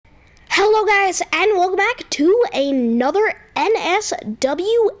Hello guys, and welcome back to another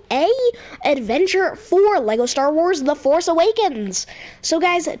NSWA adventure for LEGO Star Wars The Force Awakens. So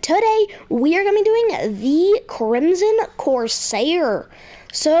guys, today we are going to be doing the Crimson Corsair.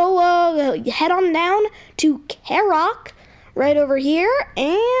 So head on down to Karok, right over here,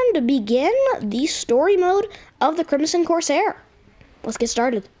 and begin the story mode of the Crimson Corsair. Let's get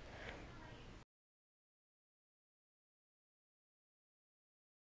started.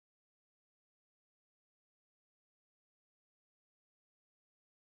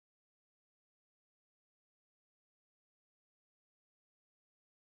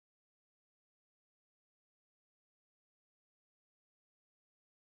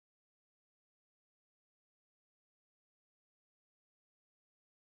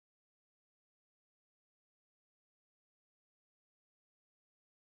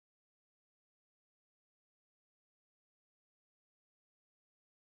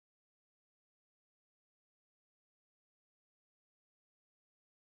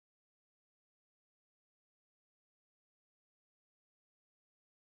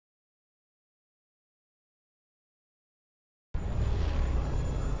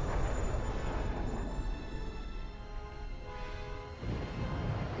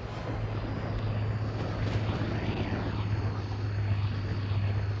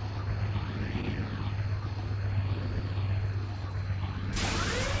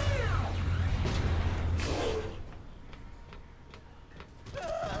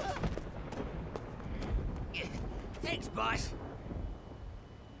 Thanks, boss.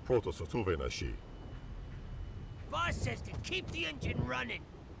 Protosotuve na shi. Boss says to keep the engine running.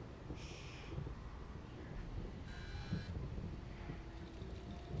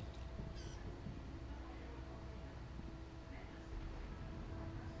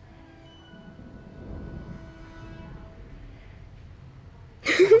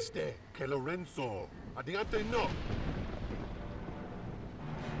 Este, que Lorenzo. Adiante no.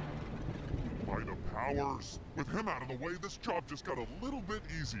 By the powers. With him out of the way, this job just got a little bit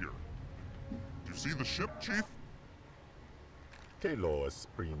easier. Do you see the ship, Chief? Que lo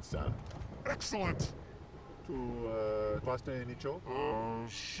esprinsa. Excellent! Tu, claste nicho?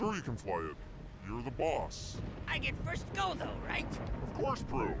 Sure you can fly it. You're the boss. I get first go though, right? Of course,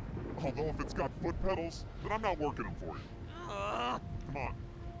 Prue. Although if it's got foot pedals, then I'm not working them for you. Come on.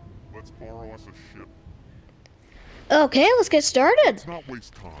 Let's borrow us a ship. Okay, let's get started. Let's not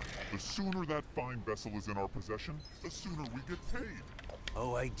waste time. The sooner that fine vessel is in our possession, the sooner we get paid.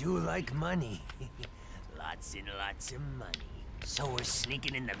 Oh, I do like money. Lots and lots of money. So we're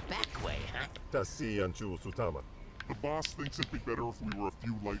sneaking in the back way, huh? Tasi anchu sutama. The boss thinks it'd be better if we were a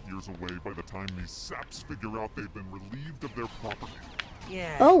few light years away by the time these saps figure out they've been relieved of their property.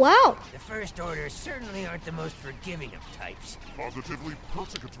 Yeah. Oh, wow. The First Order certainly aren't the most forgiving of types. Positively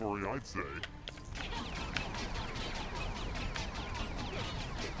persecutatory, I'd say.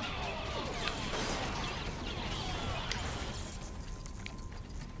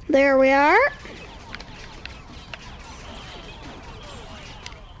 There we are.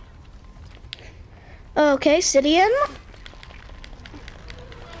 Okay, Sidian.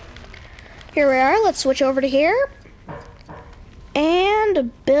 Here we are. Let's switch over to here.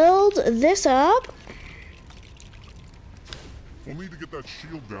 And build this up. We'll need to get that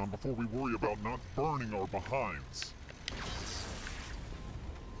shield down before we worry about not burning our behinds.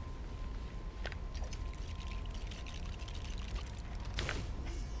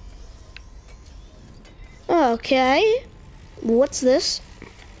 Okay. What's this?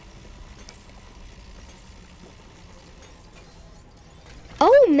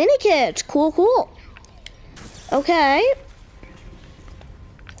 Oh, mini kits. Cool, cool. Okay.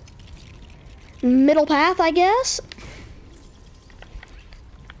 Middle path, I guess.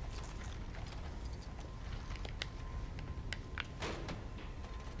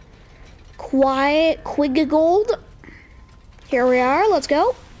 Quiet Quigga Gold. Here we are. Let's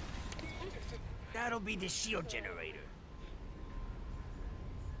go. That'll be the shield generator.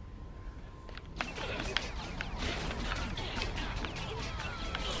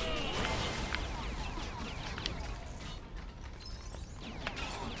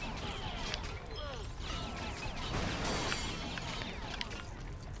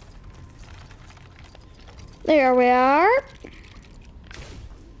 There we are.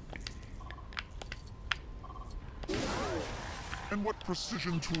 And what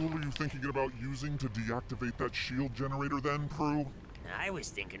precision tool are you thinking about using to deactivate that shield generator then, Prue? I was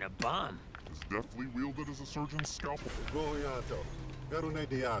thinking a bomb. As deftly wielded as a surgeon's scalpel. Goyato. Garune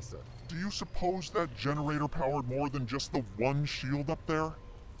diasa. Do you suppose that generator powered more than just the one shield up there?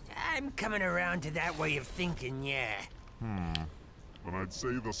 I'm coming around to that way of thinking, yeah. then I'd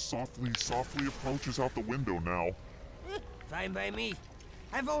say the softly approach is out the window now. Fine by me.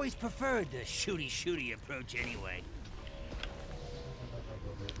 I've always preferred the shooty approach anyway.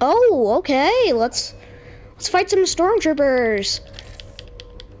 Oh, okay. Let's fight some stormtroopers.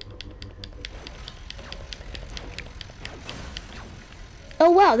 Oh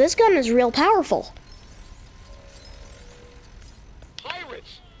wow, this gun is real powerful.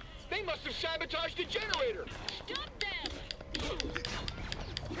 Pirates! They must have sabotaged the generator! Stop them!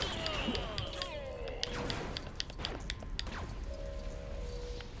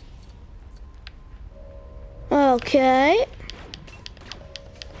 Okay.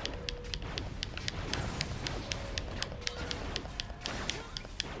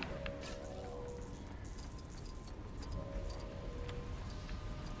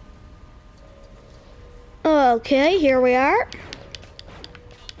 Okay, here we are.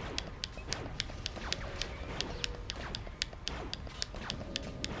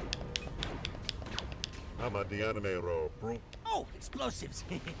 I'm at the anime row, bro. Oh, explosives.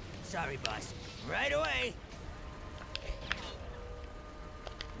 Sorry, boss. Right away.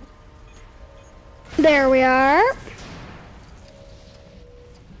 There we are.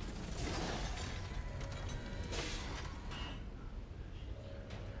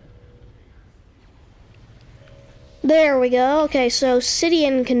 There we go. Okay, so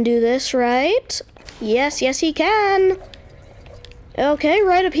Sidian can do this, right? Yes, yes he can. Okay,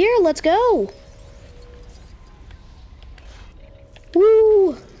 right up here. Let's go.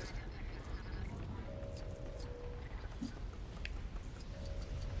 Woo!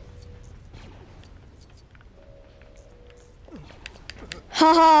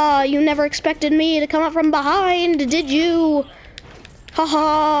 Haha, you never expected me to come up from behind, did you?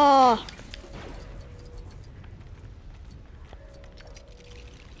 Haha.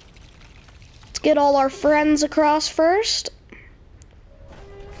 Let's get all our friends across first.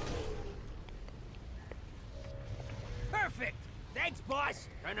 Perfect. Thanks, boss.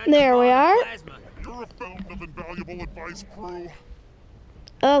 Turn on There the we ball of are. plasma. You're a fountain of invaluable advice, crew.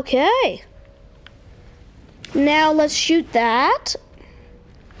 Okay. Now let's shoot that.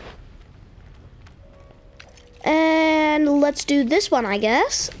 And let's do this one, I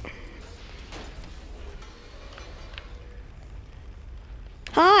guess.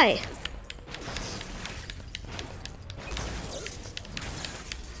 Hi.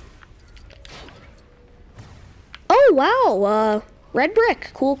 Oh, wow. Red brick.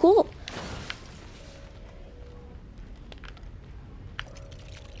 Cool, cool.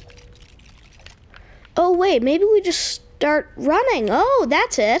 Oh, wait. Maybe we just start running. Oh,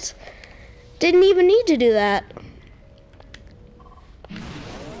 that's it. Didn't even need to do that.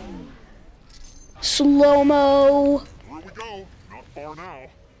 Slow-mo. Here we go. Not far now.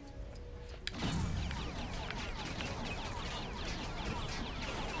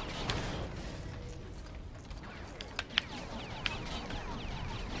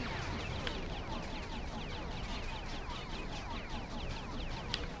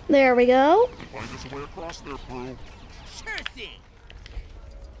 There we go. Find us a way across there, crew. Sure thing.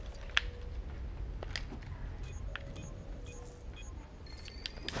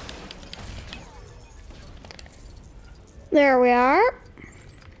 There we are.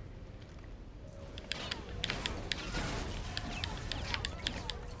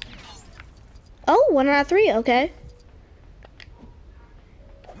 Oh, 1 out of 3, okay.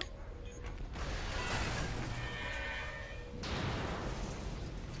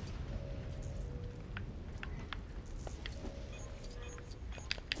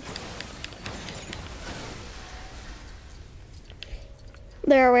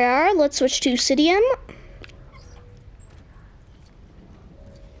 There we are. Let's switch to Sidian.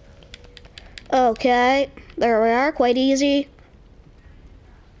 Okay, there we are. Quite easy.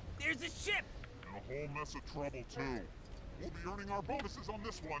 There's a ship. And a whole mess of trouble, too. We'll be earning our bonuses on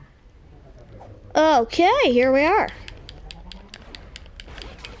this one. Okay, here we are.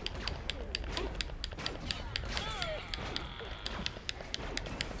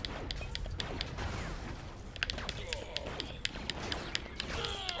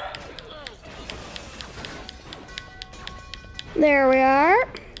 There we are.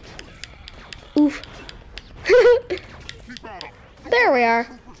 Oof. Keep at 'em. There we are.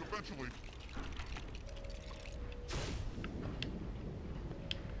 Troopers eventually.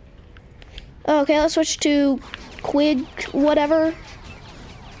 Okay, let's switch to Quig, whatever.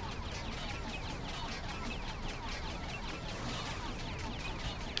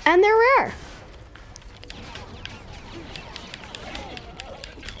 And there we are.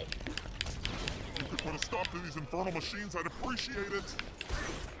 If you could put a stop to these infernal machines, I'd appreciate it.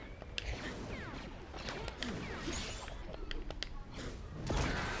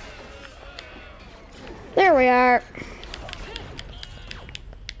 There we are.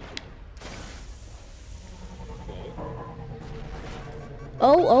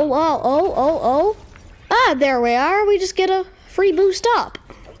 Oh. Ah, there we are. We just get a free boost up.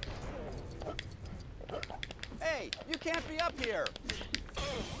 Hey, you can't be up here.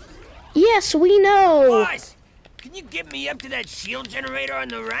 Yes, we know. Boss, can you get me up to that shield generator on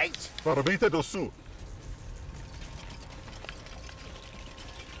the right? Paramita dosu.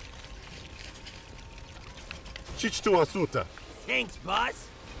 Chichtu asuta. Thanks, boss.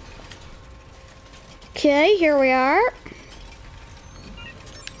 Okay, here we are.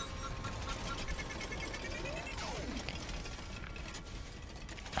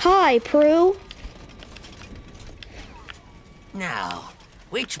 Hi, Prue. Now,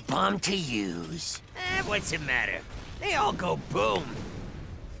 which bomb to use? What's the matter? They all go boom.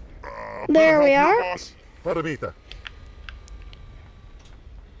 There we are. Boss. Paramita.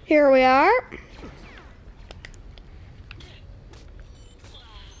 Here we are.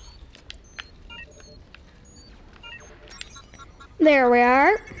 There we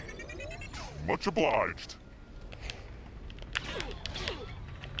are. Much obliged.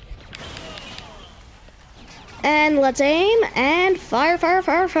 And let's aim and fire,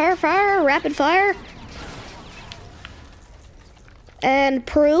 rapid fire. And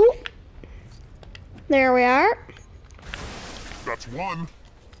Prue. There we are. That's one.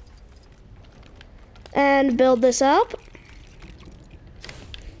 And build this up.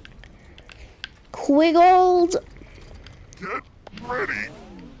 Quiggled. Get ready.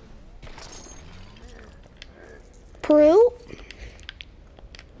 Prue.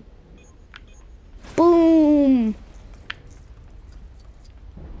 Boom.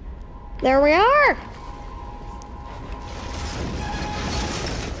 There we are.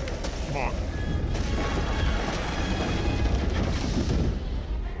 Come on.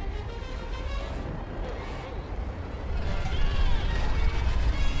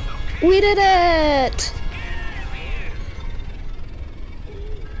 We did it.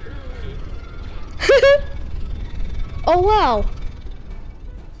 Oh, wow.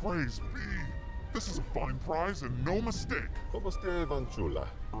 Praise be. This is a fine prize and no mistake. ¿Cómo ste van chula?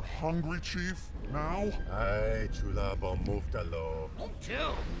 We're hungry, Chief. Now? Ay, chula bon muftalo. Two.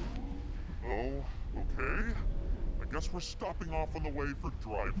 Oh, okay. I guess we're stopping off on the way for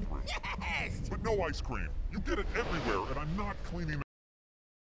drive-thru. Yes! But no ice cream. You get it everywhere, and I'm not cleaning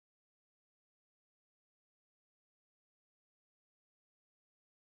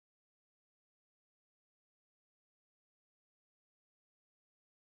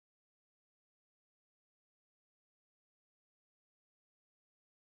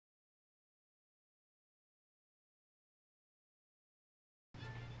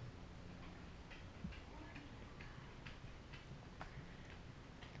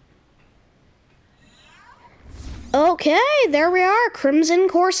Okay, there we are, Crimson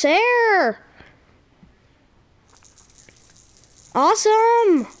Corsair.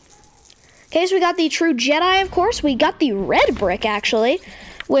 Awesome. Okay, so we got the True Jedi, of course. We got the red brick, actually,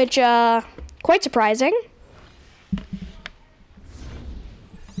 which, quite surprising.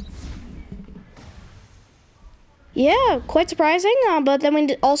 Yeah, quite surprising, but then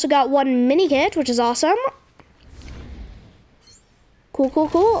we also got one mini kit, which is awesome.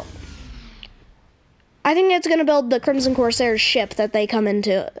 Cool. I think it's going to build the Crimson Corsair ship that they come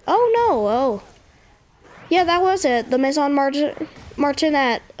into. Oh, no. Oh. Yeah, that was it. The Maison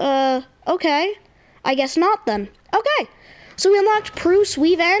Martinet. Okay. I guess not, then. Okay. So we unlocked Prue,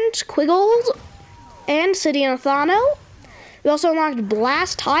 Sweevent, Quiggled, and City Nathano. We also unlocked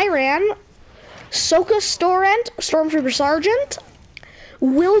Blast Tyran, Soka Storent, Stormtrooper Sergeant,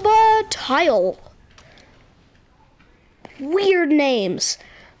 Wilba Tile. Weird names.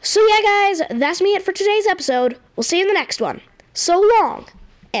 So yeah, guys, that's me it for today's episode. We'll see you in the next one. So long,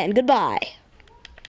 and goodbye.